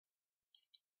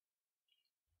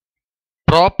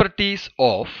Properties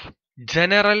of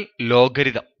general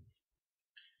logarithm.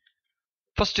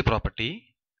 First property,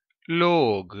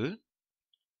 log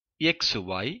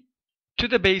xy to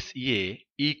the base a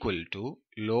equal to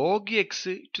log x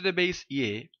to the base a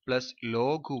plus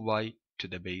log y to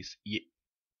the base a.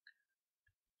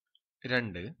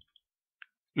 2.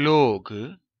 Log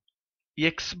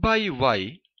x by y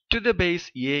to the base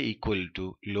a equal to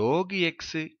log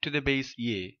x to the base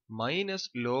a minus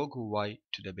log y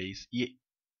to the base a.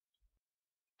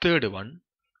 Third one,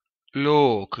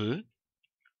 log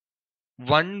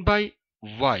 1 by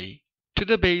y to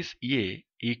the base a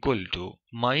equal to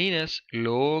minus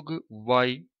log y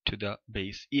to the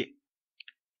base a.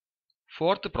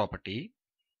 Fourth property,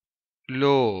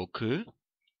 log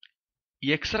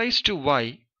x raised to y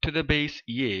to the base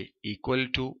a equal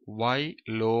to y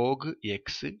log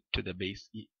x to the base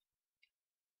a.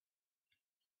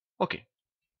 Okay,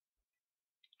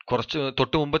 കുറച്ച്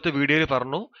തൊട്ട് മുമ്പത്തെ വീഡിയോയിൽ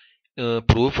പറഞ്ഞു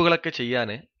പ്രൂഫുകളൊക്കെ ചെയ്യാൻ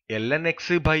ln x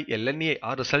by ln a ആ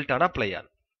റിസൾട്ടാണ് apply ചെയ്യാൻ.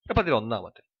 അപ്പൊ അതിൽ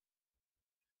ഒന്നാമത്തെ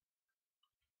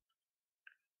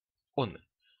 1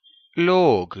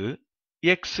 log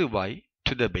X Y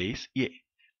to the base A.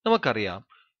 നമുക്കറിയാം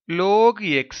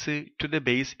log X to the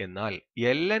base എന്നാൽ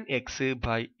ln x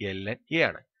by ln a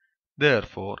ആണ്.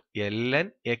 therefore ln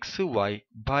xy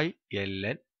by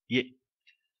ln a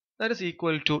that is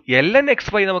equal to ln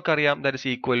xy നമുക്കറിയാം that is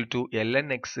equal to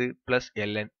ln x plus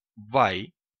ln y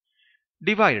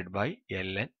divided by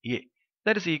ln a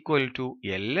that is equal to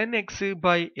ln x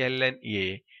by ln a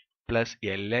plus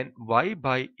ln y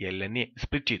by ln a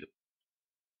split ചെയ്തു.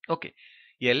 Okay,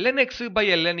 ln x by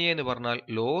ln a എന്ന് പറഞ്ഞാൽ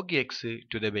log x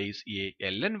to the base a,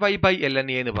 ln y by ln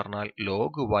a എന്ന് പറഞ്ഞാൽ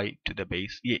log y to the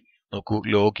base a. നോക്കൂ,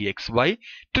 log xy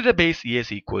to the base a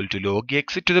is equal to log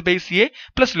x to the base a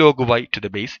plus log y to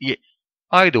the base a.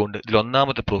 ആയതുകൊണ്ട് ഇതിൽ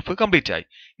ഒന്നാമത്തെ proof complete ആയി.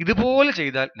 ഇതുപോലെ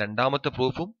ചെയ്താൽ രണ്ടാമത്തെ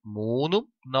പ്രൂഫും 3ഉം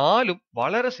 4ഉം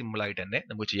വളരെ സിമ്പിൾ ആയിട്ട് തന്നെ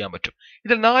നമുക്ക് ചെയ്യാൻ പറ്റും.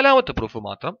 ഇതിൽ നാലാമത്തെ പ്രൂഫ്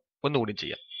മാത്രം ഒന്നുകൂടി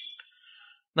ചെയ്യാം.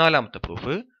 നാലാമത്തെ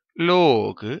proof,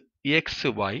 log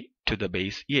X Y to the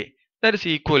base A that is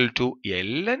equal to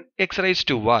ln x raised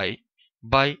to y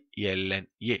by ln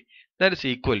a that is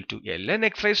equal to ln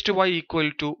x raised to y equal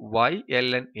to y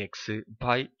ln x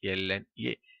by ln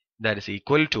a that is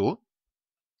equal to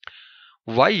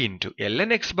y into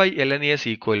ln x by ln a is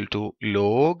equal to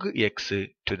log x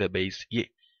to the base a.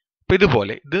 അപ്പൊ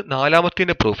ഇതുപോലെ ഇത്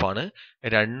നാലാമത്തിന്റെ പ്രൂഫാണ്.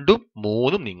 2ഉം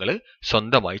 3ഉം നിങ്ങൾ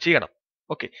സ്വന്തമായി ചെയ്യണം.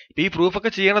 Okay, ഈ proof ഒക്കെ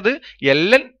ചെയ്യണത്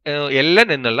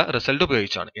ln എന്നുള്ള റിസൾട്ട്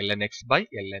ഉപയോഗിച്ചാണ്. ln x by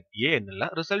ln a എന്നുള്ള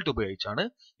റിസൾട്ട് ഉപയോഗിച്ചാണ്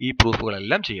ഈ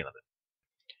പ്രൂഫുകളെല്ലാം ചെയ്യുന്നത്.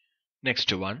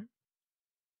 Next one,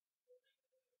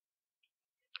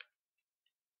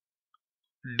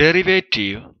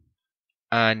 derivative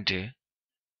and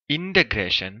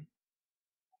integration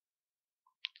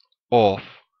of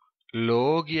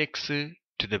log x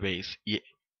to the base a.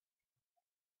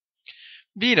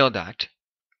 We know that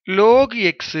log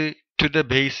x to the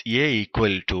base a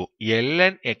equal to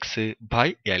ln x by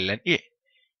ln a.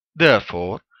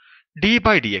 Therefore, d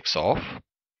by dx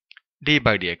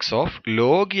of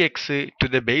log x to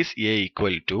the base a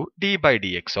equal to d by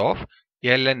dx of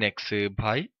ln x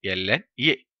by ln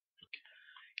a.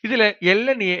 ഇതിലെ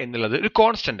ln a എന്നുള്ളത് ഒരു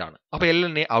constant ആണ്. അപ്പൊ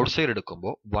ln a outside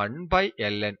എടുക്കുമ്പോൾ 1 by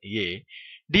ln a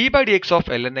d by dx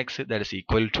of ln x that is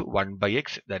equal to 1 by x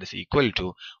that is equal to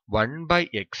 1 by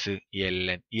x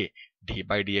ln a d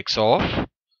by dx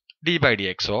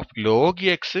of log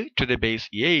x to the base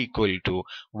a equal to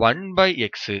 1 by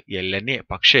x ln a.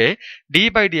 പക്ഷേ d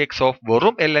by dx of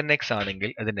വെറും ln x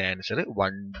ആണെങ്കിൽ അതിന്റെ answer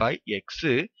 1 by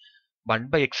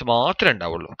x മാത്രമേ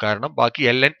ഉണ്ടാവുള്ളൂ. കാരണം ബാക്കി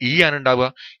ln e ആണ് ഉണ്ടാവുക.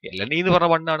 ln e എന്ന് പറഞ്ഞ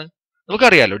 1 ആണ്.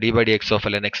 നമുക്കറിയാലോ d by dx of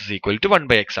ln x is equal to 1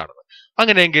 by x ആണെന്ന്.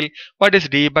 അങ്ങനെയെങ്കിൽ what is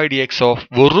d by dx of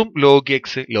വെറും log x?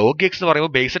 log x എന്ന്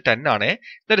പറയുമ്പോൾ ബേസ് 10 ആണ്.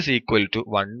 that is equal to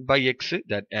 1 by x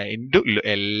into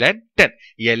ln 10.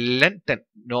 ln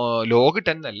 10 log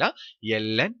 10 അല്ല,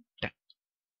 ln 10.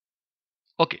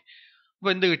 Okay,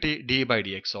 അപ്പൊ എന്ത് കിട്ടി? d by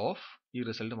dx of ഈ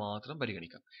റിസൾട്ട് മാത്രം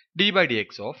പരിഗണിക്കാം. d by dx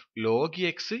of log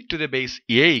x to the base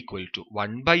a equal to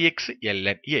 1 by x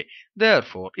ln a.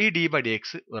 therefore ഈ d by dx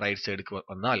right സൈഡിലേക്ക്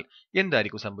വന്നാൽ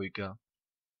എന്തായിരിക്കും സംഭവിക്കുക?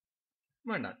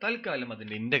 വേണ്ട, തൽക്കാലം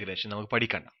അതിന്റെ ഇന്റഗ്രേഷൻ നമുക്ക്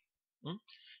പഠിക്കണ്ട.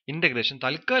 ഇന്റഗ്രേഷൻ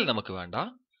തൽക്കാലം നമുക്ക് വേണ്ട,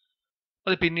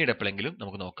 അത് പിന്നീട് എപ്പോഴെങ്കിലും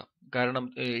നമുക്ക് നോക്കാം. കാരണം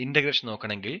ഇന്റഗ്രേഷൻ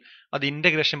നോക്കണമെങ്കിൽ അത്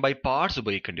ഇന്റഗ്രേഷൻ ബൈ പാർട്സ്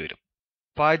ഉപയോഗിക്കേണ്ടി വരും.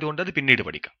 അപ്പൊ ആയതുകൊണ്ട് അത് പിന്നീട്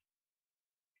പഠിക്കാം.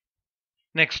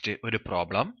 നെക്സ്റ്റ് ഒരു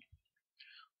problem.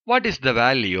 What is the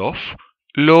value of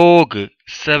log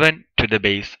 7 to the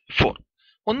base 4?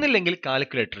 ഒന്നില്ലെങ്കിൽ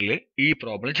കാൽക്കുലേറ്ററിൽ ഈ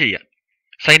പ്രോബ്ലം ചെയ്യാം,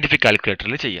 സയന്റിഫിക്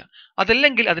കാൽക്കുലേറ്ററിൽ ചെയ്യാം.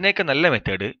 അതല്ലെങ്കിൽ അതിനേക്കാൾ നല്ല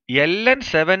മെത്തേഡ് ln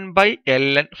 7 by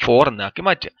ln 4 എന്നാക്കി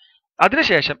മാറ്റുക.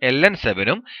 അതിനുശേഷം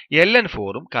ln7ഉം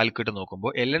ln4ഉം കാൽക്കുലേറ്റ്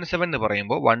നോക്കുമ്പോൾ ln7 എന്ന്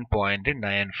പറയുമ്പോൾ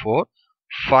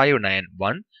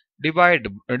 1.94591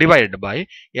 ഡിവൈഡ് ബൈ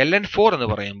ln4 എന്ന്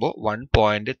പറയുമ്പോൾ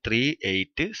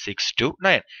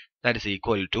 1.38629. That is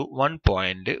equal to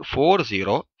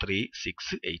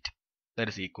 1.40368. That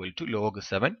is equal to log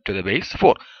 7 to the base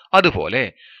 4. അതുപോലെ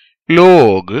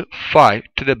log 5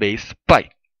 to the base pi.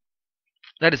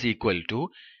 That is equal to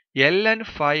ln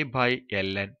 5 by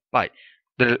ln pi.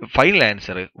 The final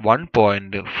answer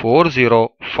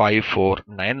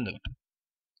 1.40549.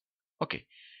 Okay.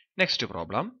 Next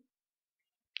problem.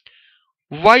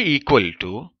 Y equal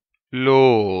to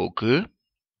log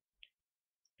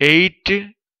 8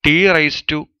 t raised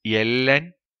to ln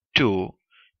 2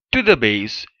 to the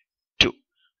base 2.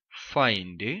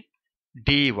 Find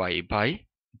dy by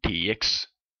dx.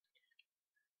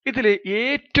 ഇതിൽ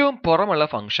ഏറ്റവും പുറമുള്ള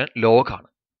function log ആണ്.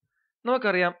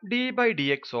 നമുക്കറിയാം D by D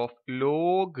X of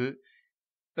log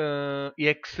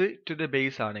X to the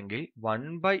base ആണെങ്കിൽ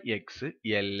 1/x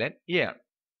ln a ആണ്.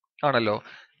 ആണല്ലോ.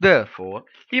 Therefore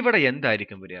ഇവിടെ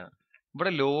എന്തായിരിക്കും വരിക?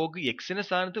 ഇവിടെ ലോഗ് എക്സിന്റെ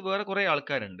സ്ഥാനത്ത് വേറെ കുറെ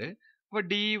ആൾക്കാരുണ്ട്. അപ്പൊ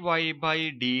dy by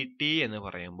dt എന്ന്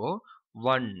പറയുമ്പോൾ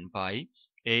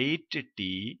 1/8t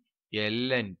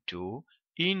ln 2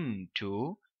 into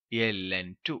ln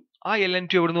 2. ആ ln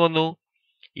 2 എവിടുന്ന് വന്നു?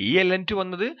 ഈ ln 2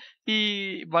 വന്നത് ഈ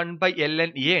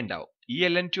 1/ln a ഉണ്ടാവും. ഈ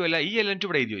ln 2 അല്ല, ഈ ln 2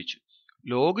 ഇവിടെ എഴുതി വെച്ചു.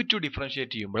 log 2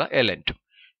 ഡിഫറൻഷിയേറ്റ് ചെയ്യുമ്പോൾ ln 2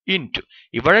 ഇൻറ്റു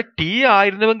ഇവിടെ ടി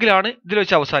ആയിരുന്നുവെങ്കിലാണ് ഇതിൽ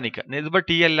വെച്ച് അവസാനിക്കുക. ഇതിപ്പോൾ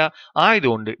ടി അല്ല,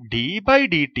 ആയതുകൊണ്ട് D by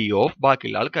D T of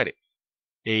ബാക്കിയുള്ള ആൾക്കാർ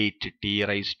 8t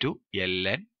raised to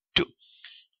ln 2.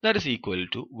 That is equal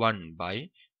to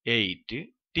 1/8t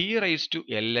raised to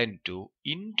ln 2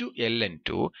 into ln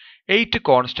 2. 8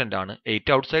 constant ആണ്, 8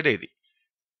 ഔട്ട്സൈഡ് എഴുതി.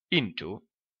 Into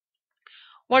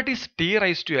what is t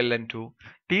raised to ln 2?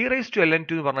 t raised to ln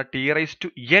 2 എന്ന് പറഞ്ഞാൽ t raised to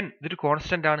n, ഇതൊരു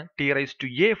constant ആണ്. t raised to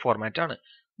a format ആണ്.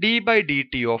 d by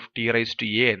dt of t raised to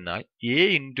a എന്നാൽ a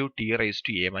into t raised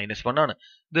to a minus 1 ആണ്.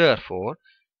 Therefore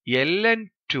ln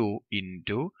 2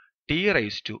 into t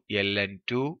raised to ln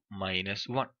 2 minus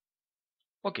 1.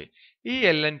 Okay, ഈ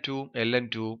ln 2 ln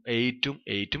 2 8ഉം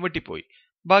 8ഉം വെട്ടിപ്പോയി.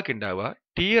 ബാക്കി ഉണ്ടാവുക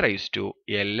t raised to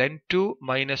ln 2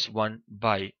 minus 1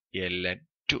 by ln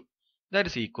 2. That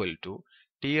is equal to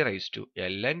t raised to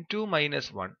ln 2 minus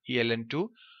 1 ln 2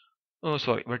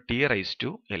 t raised to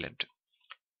ln 2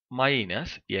 minus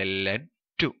ln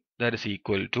 2. That is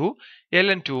equal to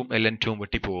ln 2 ln 2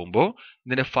 വെട്ടി പോകുമ്പോൾ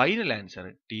ഇതിന്റെ final answer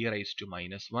t raised to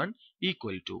minus 1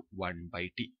 equal to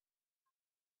 1/t.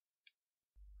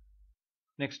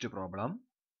 Next problem.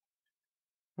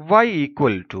 Y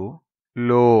equal to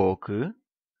log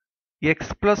x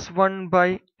plus 1 by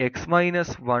x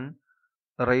minus 1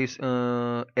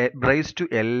 raised to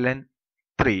ln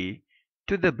 3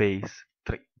 to the base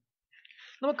 3.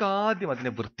 നമുക്ക് ആദ്യം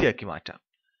അതിനെ വൃത്തിയാക്കി മാറ്റാം.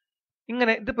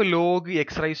 ഇങ്ങനെ ഇതിപ്പോൾ log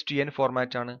X raise to N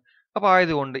format ആണ്. അപ്പൊ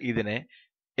ആയതുകൊണ്ട് ഇതിനെ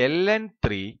ln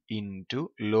 3 into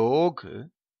log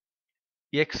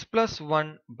X plus 1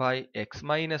 by X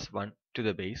minus 1 to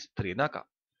the base 3 എന്നാക്കാം.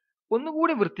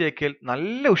 ഒന്നുകൂടി വൃത്തിയാക്കിയാൽ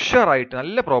നല്ല ഉഷാറായിട്ട്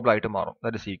നല്ല പ്രോബ്ലം ആയിട്ട് മാറും.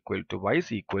 That is equal to y is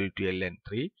equal to ln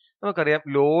 3. നമുക്കറിയാം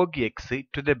log X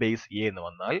to the base A എന്ന്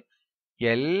വന്നാൽ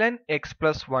ln x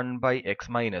plus 1 by x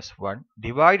minus 1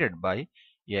 divided by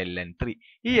ln 3.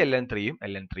 ഈ ln 3യും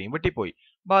ln 3യും വെട്ടിപ്പോയി.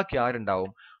 ബാക്കി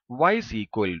ആരുണ്ടാവും? y is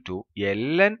equal to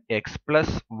ln x plus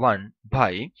 1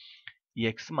 by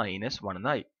x minus 1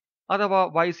 എന്നായി. അഥവാ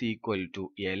y is equal to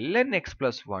ln x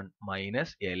plus 1 minus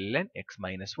ln x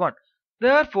minus 1.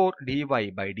 Therefore dy by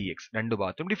dx രണ്ടു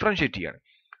ഭാഗത്തും differentiate ചെയ്യാണ്.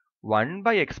 1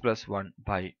 by x plus 1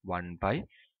 by 1 by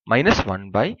minus 1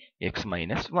 by x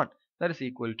minus 1. That is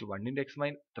equal to 1 into x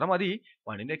minus, ഇത്ര മതി.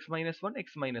 1 into x minus 1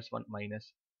 minus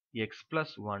x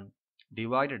plus 1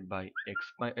 divided by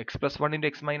x plus 1 into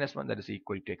x minus 1, that is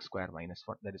equal to x square minus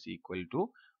 1. That is equal to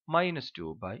minus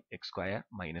 2 by x square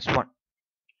minus 1.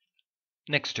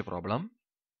 Next problem.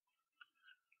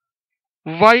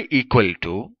 Y equal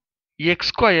to x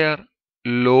square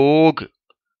log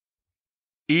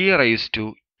e raised to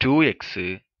 2x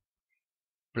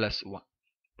plus 1.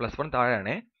 Plus 1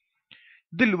 താഴെയാണേ.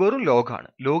 ഇതിൽ വെറും log ആണ്.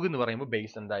 Log എന്ന് പറയുമ്പോൾ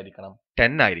base എന്തായിരിക്കണം?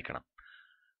 10 ആയിരിക്കണം.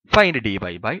 Find dy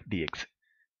by dx.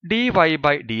 dy by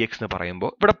dx എന്ന്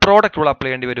പറയുമ്പോൾ ഇവിടെ പ്രോഡക്റ്റ് റൂൾ അപ്ലൈ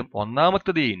ചെയ്യേണ്ടി വരും.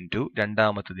 ഒന്നാമത്തത് ഇൻറ്റു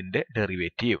രണ്ടാമത്തതിന്റെ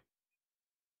ഡെറിവേറ്റീവ്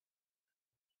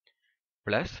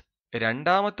പ്ലസ്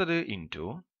രണ്ടാമത്തത് into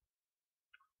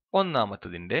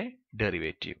ഒന്നാമത്തതിന്റെ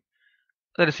derivative.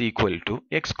 That is equal to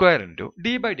x square into d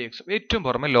by dx. ഏറ്റവും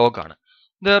പുറമെ ലോഗ് ആണ്.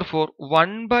 Therefore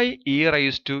 1 by e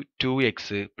raised to 2x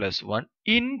plus 1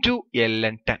 into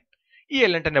ln 10. ഈ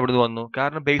ln10 എവിടെ നിന്ന് വന്നു?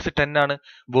 കാരണം ബേസ് 10 ആണ്.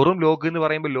 വെറും ലോഗ് എന്ന്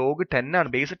പറയുമ്പോൾ ലോഗ് 10 ആണ്,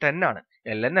 ബേസ് 10 ആണ്,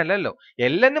 ln അല്ലല്ലോ.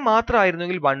 ln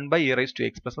മാത്രമായിരുന്നെങ്കിൽ 1 e raised to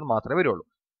x plus 1 മാത്രമേ വരുള്ളൂ.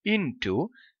 Into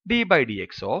d by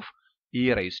dx of e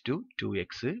raised to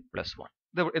 2x plus 1.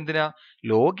 ഇത് എന്തിനാ?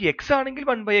 ലോഗ് x ആണെങ്കിൽ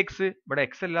 1 x, ഇവിടെ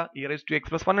x അല്ല, e raised to x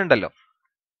plus 1 ഉണ്ടല്ലോ,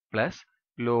 plus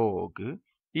log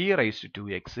e raised to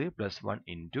 2x plus 1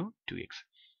 into 2x.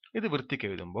 ഇത് വൃത്തിക്ക്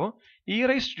എഴുതുമ്പോൾ e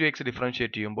raised to x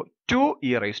differentiate ചെയ്യുമ്പോൾ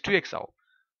 2e raised to x ആവും.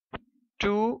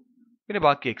 2 പിന്നെ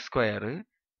ബാക്കി x square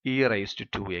e raised to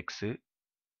 2x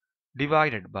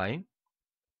divided by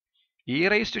e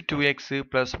raised to 2x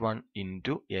plus 1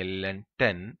 into ln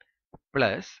 10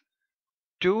 plus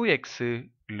 2x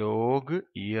log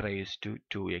e raised to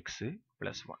 2x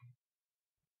plus 1.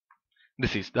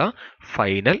 This is the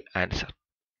final answer.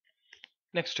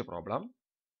 Next problem.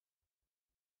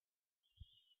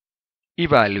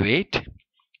 Evaluate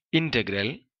integral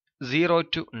 0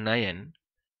 to 9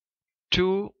 2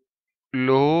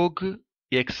 log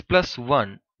x plus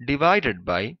 1 divided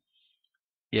by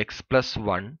x plus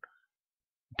 1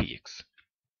 dx.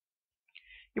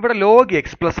 ഇവിടെ log x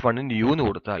plus 1 ന് u എന്ന്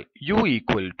കൊടുത്താൽ u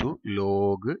equal to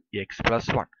log x plus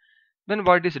 1. Then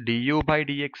what is du by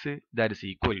dx? That is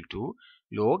equal to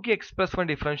log x plus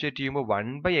 1 differentiate ചെയ്യുമ്പോൾ 1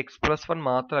 by x plus 1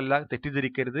 മാത്രമല്ല,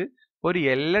 തെറ്റിദ്ധരിക്കരുത്, ഒരു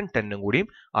ln 10 കൂടിയും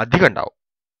അധികം ഉണ്ടാവും.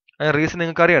 റീസൺ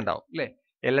നിങ്ങൾക്ക് അറിയാണ്ടാവും അല്ലേ?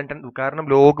 ln 10 കാരണം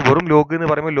വെറും ലോഗ് എന്ന്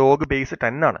പറയുമ്പോൾ ലോഗ് ബേസ്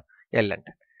 10 ആണ് ln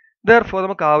 10. Therefore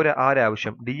നമുക്ക്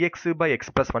ആവശ്യം dx by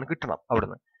x plus 1 കിട്ടണം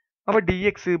അവിടുന്ന്. അപ്പോൾ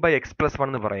dx by x plus 1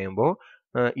 എന്ന് പറയുമ്പോൾ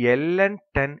ln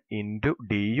 10 into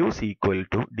du is equal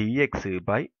to dx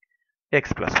by x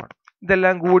plus 1.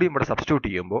 ഇതെല്ലാം കൂടി ഇവിടെ സബ്സ്റ്റിറ്റ്യൂട്ട്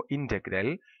ചെയ്യുമ്പോൾ integral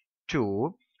 2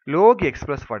 log x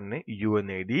plus 1 u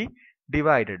എന്ന് എഴുതി,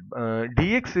 divided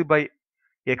dx by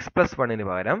x plus 1 ന്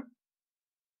പകരം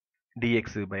dx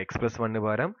by x plus 1 ന്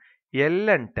പകരം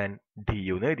ln 10 du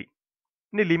എന്ന് എഴുതി.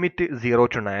 ഇനി ലിമിറ്റ് 0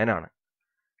 to 9 ആണ്.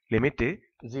 ലിമിറ്റ്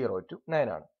 0 to 9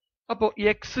 ആണ്. അപ്പോൾ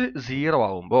x 0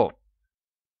 ആവുമ്പോൾ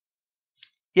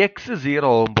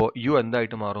u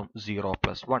എന്തായിട്ട് മാറും? 0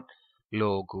 plus 1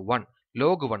 log 1.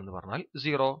 log 1 എന്ന് പറഞ്ഞാൽ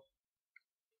 0.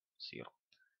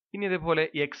 ഇനി ഇതേപോലെ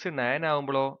x 9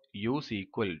 ആവുമ്പോഴോ u is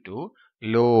equal to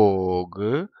log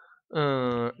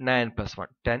 9 plus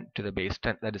 1 10 to the base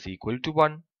 10, that is equal to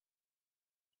 1.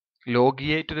 log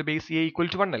a to the base a equal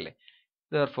to 1 അല്ലേ?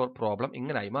 Therefore problem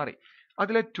ഇങ്ങനായി മാറി.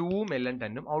 അതിലെ 2 ln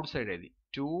 10 ഔട്ട്സൈഡ് എഴുതി.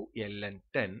 2 ln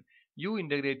 10 u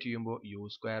ഇന്റഗ്രേറ്റ് ചെയ്യുമ്പോൾ u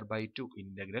square by 2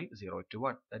 integral 0 to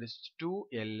 1, that is 2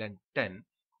 ln 10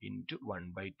 into 1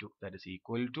 by 2, that is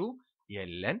equal to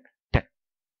ln 10.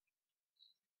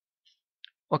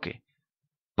 Okay,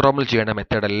 problem ചെയ്യേണ്ട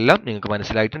method എല്ലാം നിങ്ങൾക്ക്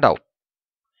മനസ്സിലായിട്ടുണ്ടാവും.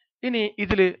 ഇനി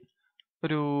ഇതിൽ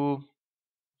ഒരു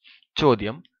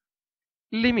ചോദ്യം,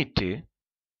 limit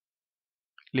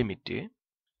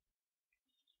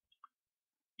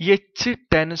h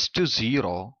tends to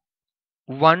 0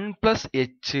 1 plus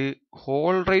h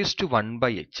whole raised to 1 by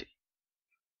h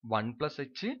 1 plus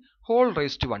h whole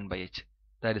raised to 1 by h,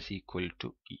 that is equal to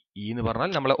e എന്ന്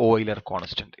പറഞ്ഞാൽ നമ്മളെ ഓയിലർ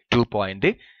കോൺസ്റ്റന്റ് 2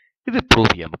 പോയിന്റ്. ഇത്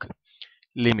പ്രൂവ് ചെയ്യാം നമുക്ക്.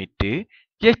 Limit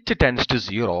h tends to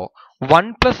 0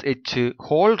 1 plus h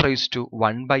whole raised to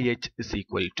 1 by h is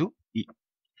equal to e.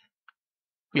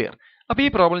 Clear? അപ്പോൾ ഈ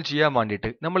problem ചെയ്യാൻ വേണ്ടിയിട്ട്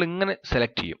നമ്മൾ ഇങ്ങനെ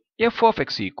സെലക്ട് ചെയ്യും, f of x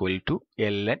equal to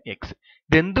ln x.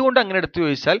 ഇതെന്തുകൊണ്ട് അങ്ങനെ എടുത്തു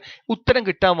ചോദിച്ചാൽ ഉത്തരം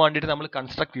കിട്ടാൻ വേണ്ടിയിട്ട് നമ്മൾ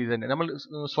കൺസ്ട്രക്ട് ചെയ്ത് തന്നെ, നമ്മൾ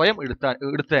സ്വയം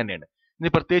എടുത്ത് തന്നെയാണ്. ഇനി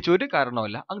പ്രത്യേകിച്ച് ഒരു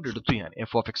കാരണമല്ല, അങ്ങോട്ട് എടുത്തു ഞാൻ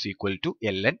f of x equal to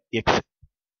ln x.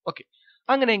 Okay,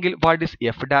 അങ്ങനെയെങ്കിൽ what is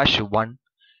f dash 1?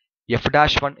 f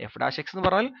dash x എന്ന്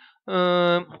പറഞ്ഞാൽ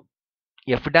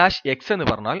f dash x എന്ന്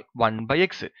പറഞ്ഞാൽ 1 by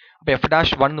x. അപ്പോൾ f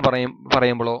dash 1 എന്ന്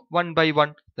പറയുമ്പോഴോ 1 by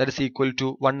 1, that is equal to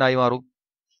 1 ആയി മാറും.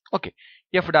 Okay,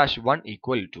 f dash 1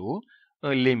 equal to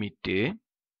limit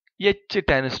h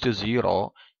tends to 0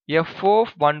 f of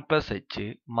 1 plus h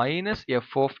minus f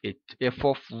of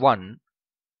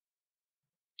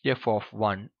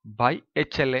 1 by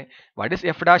h അല്ലേ? what is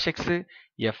f dash x?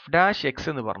 f dash x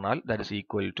എന്ന് പറഞ്ഞാൽ that is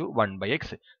equal to 1 by x.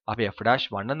 അപ്പോൾ f dash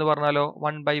 1 എന്ന് പറഞ്ഞാലോ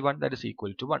 1 by 1, that is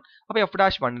equal to 1. അപ്പോൾ f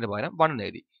dash 1 ന് പകരം 1 എന്ന്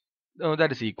എഴുതി,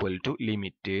 that is equal to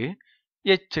limit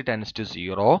h tends to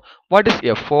 0 what is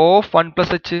f of 1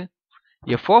 plus h?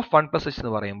 f of 1 plus h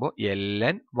എന്ന് പറയുമ്പോൾ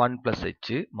ln 1 plus h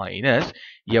minus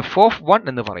f of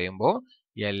 1 എന്ന് പറയുമ്പോൾ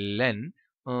ln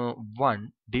 1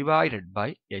 divided by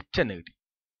h എന്ന് കിട്ടി.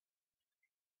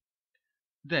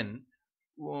 then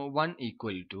 1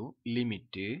 equal to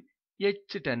limit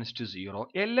h tends to 0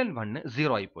 ln 1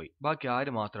 0 ആയി പോയി, ബാക്കി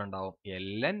ആര് മാത്രം ഉണ്ടാവും?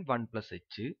 ln 1 plus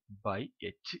h by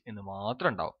h എന്ന് മാത്രം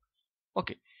ഉണ്ടാവും.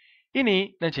 ഓക്കെ, ഇനി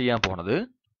ഞാൻ ചെയ്യാൻ പോണത്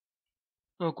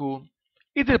നോക്കൂ,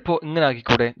 ഇതിപ്പോ ഇങ്ങനെ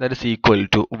ആക്കിക്കൂടെ? that is equal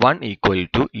to 1 equal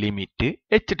to limit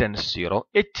h tends to 0,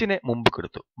 h നെ മുമ്പ്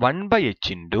കൊടുത്തു 1 by h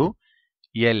into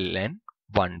ln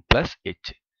 1 plus h.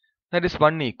 That is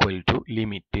 1 equal to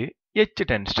limit h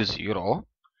tends to 0.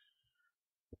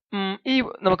 ഈ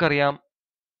നമുക്കറിയാം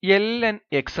ln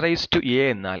x raised to a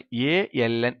എന്നാൽ a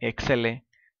ln x അല്ലേ?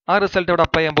 ആ result ഇവിടെ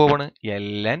apply ചെയ്യാൻ പോവാണ്.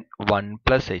 ln 1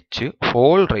 plus h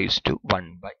whole raised to 1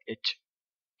 by h.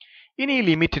 ഇനി ഈ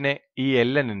ലിമിറ്റിനെ ഈ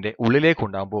lnന്റെ ഉള്ളിലേക്ക്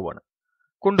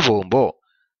കൊണ്ടുപോകുമ്പോൾ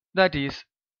that is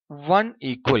 1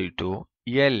 equal to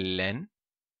ln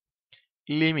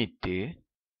limit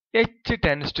h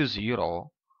tends to 0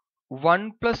 1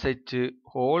 plus h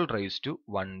whole raised to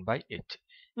 1 by h.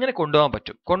 ഇങ്ങനെ കൊണ്ടുപോകാൻ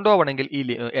പറ്റും. കൊണ്ടുപോകണമെങ്കിൽ ഈ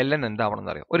ln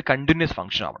എന്താവണമെന്ന് അറിയാം. ഒരു കണ്ടിന്യൂസ്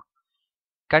ഫംഗ്ഷൻ ആവണം.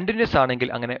 കണ്ടിന്യൂസ് ആണെങ്കിൽ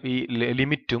അങ്ങനെ ഈ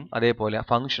ലിമിറ്റും അതേപോലെ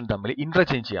ഫംഗ്ഷൻ തമ്മിൽ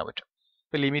ഇന്റർചേഞ്ച് ചെയ്യാൻ പറ്റും.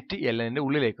 ഇപ്പൊ ലിമിറ്റ് lnന്റെ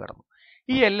ഉള്ളിലേക്ക് കടന്നു.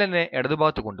 ഈ lnനെ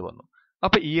ഇടതുഭാഗത്ത് കൊണ്ടുവന്നു.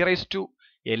 അപ്പൊ e റൈസ് ടു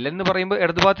ln എന്ന് പറയുമ്പോൾ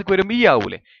ഇടതുഭാഗത്തേക്ക് വരുമ്പോൾ ഈ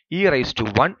ആവൂലേ? e raise to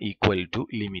 1 equal to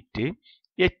limit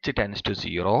h tense to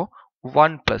 0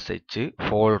 1 plus h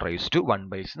whole raised to 1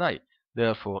 by h എന്നായി.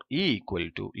 Therefore e equal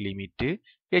to limit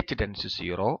h tends to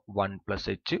 0 1 plus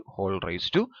h whole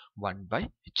raised to 1 by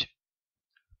h.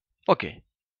 Okay.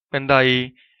 എന്തായി?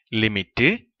 Limit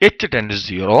h tends to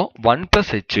 0 1 plus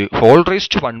h whole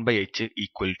raised to 1 by h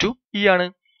equal to e ആണ്.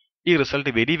 ഈ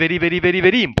result very very very very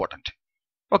very important.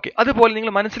 Okay, അതുപോലെ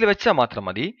നിങ്ങൾ മനസ്സിൽ വെച്ചാൽ മാത്രം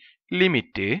മതി.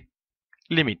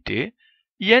 Limit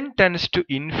n tends to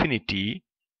infinity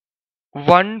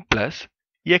 1 plus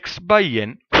x by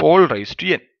n whole raised to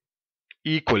n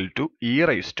equal to e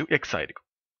raised to x ആയിരിക്കും.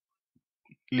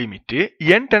 Limit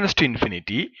n tends to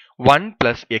infinity 1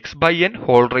 plus x by n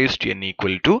whole raised to n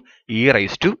equal to e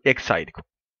raised to x ആയിരിക്കും.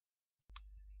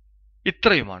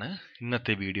 ഇത്രയുമാണ്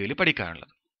ഇന്നത്തെ വീഡിയോയിൽ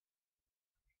പഠിക്കാനുള്ളത്.